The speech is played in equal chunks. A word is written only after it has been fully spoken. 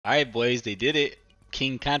All right, boys, they did it.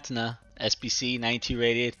 King Cantona Sbc 92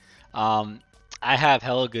 rated. Um, I have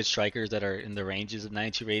hella good strikers that are in the ranges of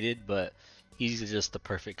 92 rated, but he's just the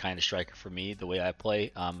perfect kind of striker for me, the way I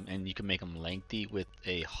play. And you can make him lengthy with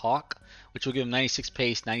a hawk, which will give him 96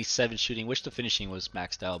 pace, 97 shooting, which the finishing was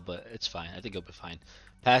maxed out, but it's fine. I think he'll be fine.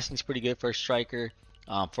 Passing's pretty good for a striker.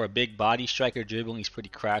 For a big body striker, dribbling, he's pretty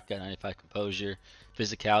cracked at 95 composure.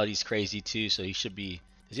 Physicality's crazy too, so he should be.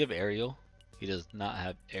 Does he have aerial? He does not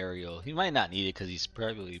have aerial. He might not need it because he's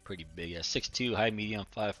probably pretty big. Yeah, 6'2", high medium,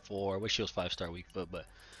 5'4". I wish he was 5-star weak foot, but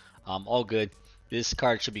all good. This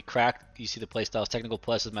card should be cracked. You see the playstyles. Technical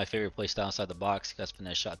plus is my favorite playstyle inside the box. Got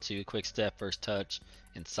finesse shot too. Quick step, first touch,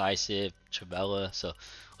 incisive, Travella. So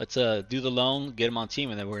let's do the loan, get him on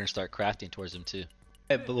team, and then we're gonna start crafting towards him too.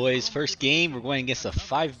 All right, boys. First game, we're going against a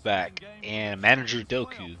 5-back and manager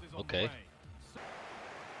Doku. Okay.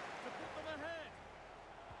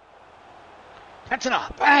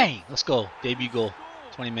 Cantona, bang! Let's go. Debut goal.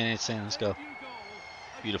 20 minutes in. Let's go.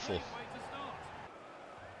 Beautiful. Look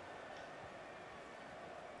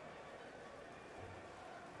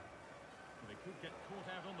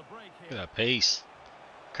at that pace.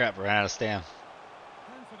 Crap, we're out of stamina.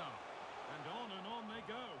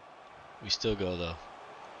 We still go though.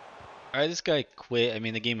 Alright, this guy quit. I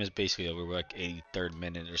mean, the game is basically over. We're like 83rd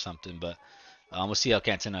minute or something, but we'll see how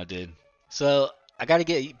Cantona did. So I got to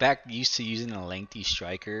get back used to using a lengthy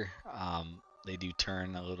striker. They do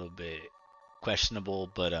turn a little bit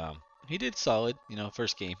questionable, but he did solid. You know,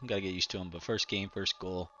 first game, got to get used to him. But first game, first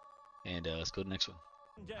goal, and let's go to the next one.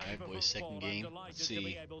 All right, boys, second game. Let's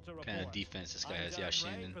see what kind of defense this guy has. Yeah,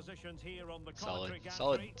 Shannon.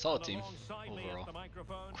 Solid team overall.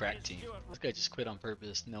 Crack team. This guy just quit on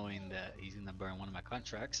purpose, knowing that he's gonna burn one of my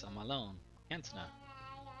contracts on my loan. Cantona.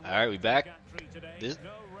 All right, we back.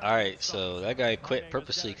 All right, so that guy quit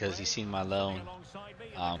purposely because he seen my loan,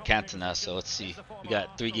 Cantona. So let's see. We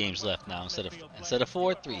got 3 games left now instead of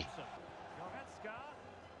 4, 3.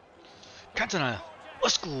 Cantona,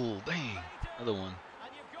 let's go, bang, another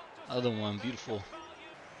one, beautiful.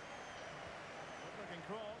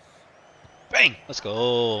 Bang, let's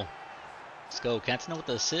go. Cantona with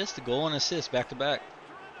the assist, the goal and assist, back to back.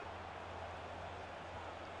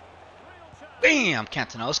 Bam!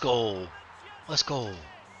 Cantona, let's go.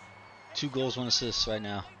 2 goals, 1 assist right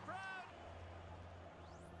now.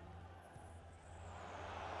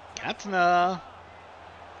 Cantona.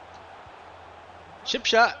 Chip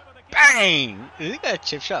shot. Bang! Is he got a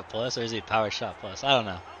chip shot plus or is he power shot plus? I don't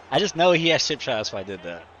know. I just know he has chip shot, that's why I did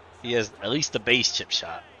that. He has at least the base chip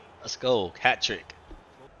shot. Let's go. Hat trick.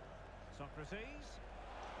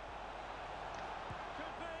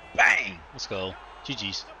 Bang! Let's go.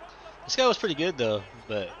 GG's. This guy was pretty good though,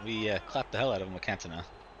 but we clapped the hell out of him with Cantona.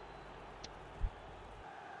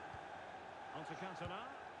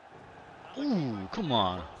 Ooh, come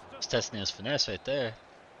on. He's testing his finesse right there.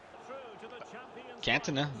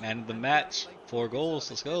 Cantona, man of the match. 4 goals.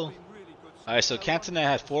 Let's go. Alright, so Cantona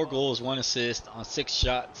had 4 goals, 1 assist on 6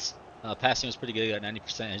 shots. Passing was pretty good. He got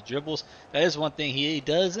 90%. His dribbles, that is one thing. He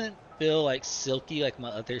doesn't feel like silky like my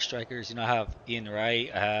other strikers. You know, I have Ian Wright.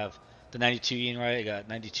 I have the 92 Ian Wright. I got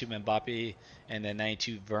 92 Mbappe and then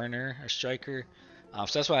 92 Werner, a striker.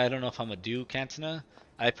 So that's why I don't know if I'm going to do Cantona.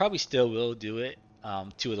 I probably still will do it.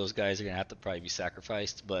 2 of those guys are going to have to probably be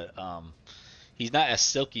sacrificed. But he's not as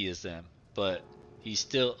silky as them. But he's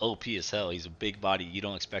still OP as hell. He's a big body. You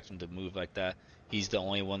don't expect him to move like that. He's the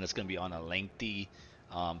only one that's going to be on a lengthy.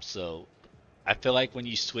 So I feel like when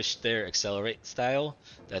you switch their accelerate style,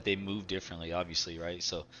 that they move differently, obviously, right?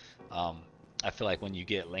 So I feel like when you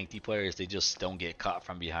get lengthy players, they just don't get caught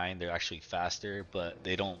from behind. They're actually faster, but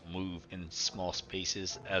they don't move in small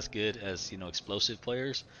spaces as good as, you know, explosive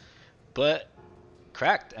players. But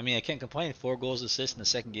cracked. I mean, I can't complain. 4 goals, assists in the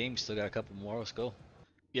second game. Still got a couple more. Let's go.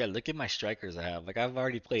 Yeah, look at my strikers I have. Like, I've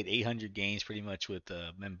already played 800 games pretty much with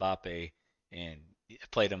Mbappe, and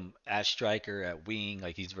played him at striker, at wing.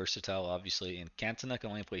 Like, he's versatile, obviously. And Cantona can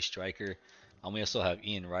only play striker. We also have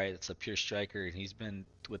Ian Wright. That's a pure striker, and he's been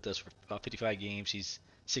with us for about 55 games. He's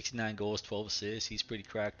 69 goals, 12 assists. He's pretty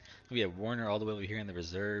cracked. We have Werner all the way over here in the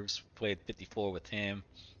reserves. Played 54 with him.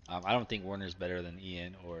 I don't think Werner's better than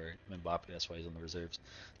Ian or Mbappe. That's why he's on the reserves.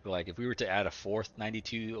 But like, if we were to add a 4th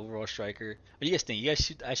 92 overall striker, what do you guys think?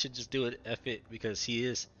 I should just do it. F it, because he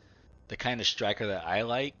is the kind of striker that I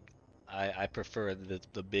like. I prefer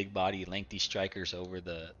the big body, lengthy strikers over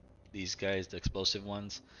these guys, the explosive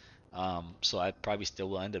ones. So I probably still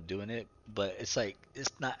will end up doing it. But it's like,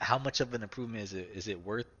 it's not, how much of an improvement is it? Is it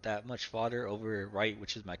worth that much fodder over Wright,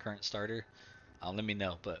 which is my current starter? let me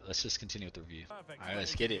know. But let's just continue with the review. All right,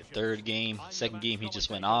 let's get it. Third game. Second game, he just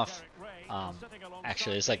went off.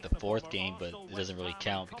 Actually, it's like the fourth game, but it doesn't really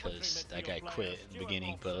count because that guy quit in the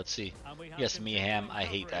beginning. But let's see. Yes, Ham. I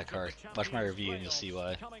hate that card. Watch my review and you'll see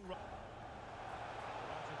why.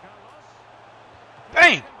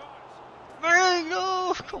 Bang! Bang!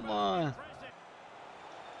 No! Come on.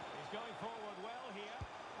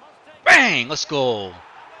 Bang! Let's go.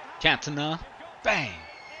 Cantona. Bang!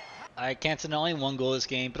 Alright, Cantona only one goal this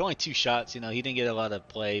game, but only 2 shots. You know, he didn't get a lot of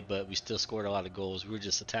play, but we still scored a lot of goals. We were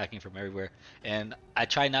just attacking from everywhere. And I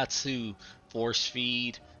try not to force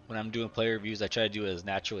feed when I'm doing player reviews. I try to do it as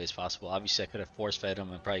naturally as possible. Obviously, I could have force fed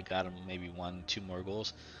him and probably got him maybe 1-2 more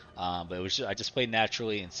goals. But it was just, I just play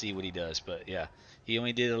naturally and see what he does. But yeah, he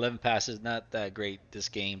only did 11 passes. Not that great this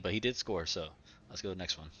game, but he did score. So let's go to the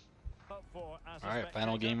next one. Alright,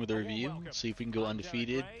 final game of the review. See if we can go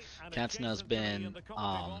undefeated. Cantona's been,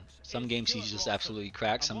 some games he's just absolutely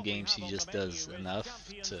cracked. Some games he just does enough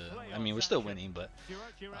to, I mean, we're still winning, but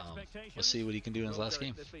we'll see what he can do in his last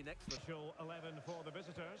game.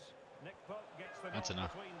 Cantona.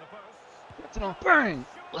 Cantona, bang!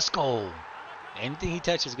 Let's go! Anything he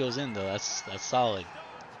touches goes in, though. That's solid.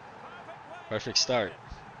 Perfect start.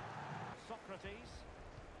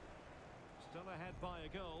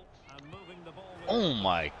 Oh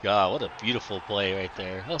my god, what a beautiful play right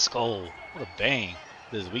there. Let's go. What a bang.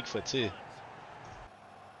 This is weak foot too.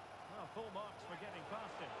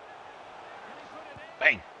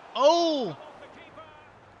 Bang. Oh!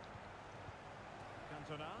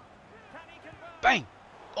 Bang.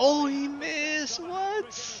 Oh, he missed.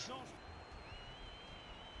 What?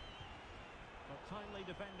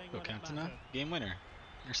 Go Cantona. Game winner.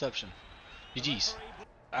 Interception. GG's.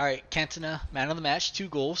 Alright, Cantona, man of the match, 2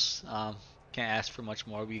 goals. Can't ask for much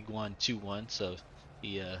more. We won 2-1, so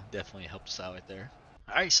he definitely helped us out right there.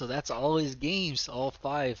 Alright, so that's all his games, all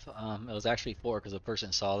 5. It was actually 4 because the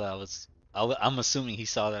person saw that I'm assuming he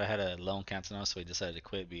saw that I had a lone Cantona, so he decided to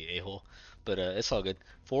quit, be a hole. But it's all good.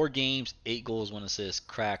 4 games, 8 goals, 1 assist,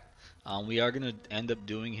 cracked. We are going to end up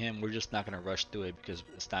doing him. We're just not going to rush through it because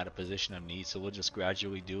it's not a position of need, so we'll just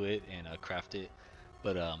gradually do it and craft it.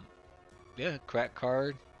 But yeah, crack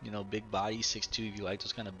card, you know, big body, 6'2", if you like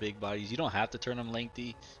those kind of big bodies. You don't have to turn them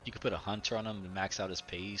lengthy. You could put a hunter on them to max out his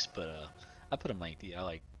pace, but I put them lengthy. I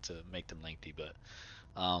like to make them lengthy, but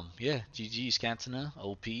yeah, GG's Cantona,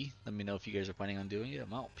 OP. Let me know if you guys are planning on doing it.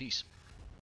 I'm out. Peace.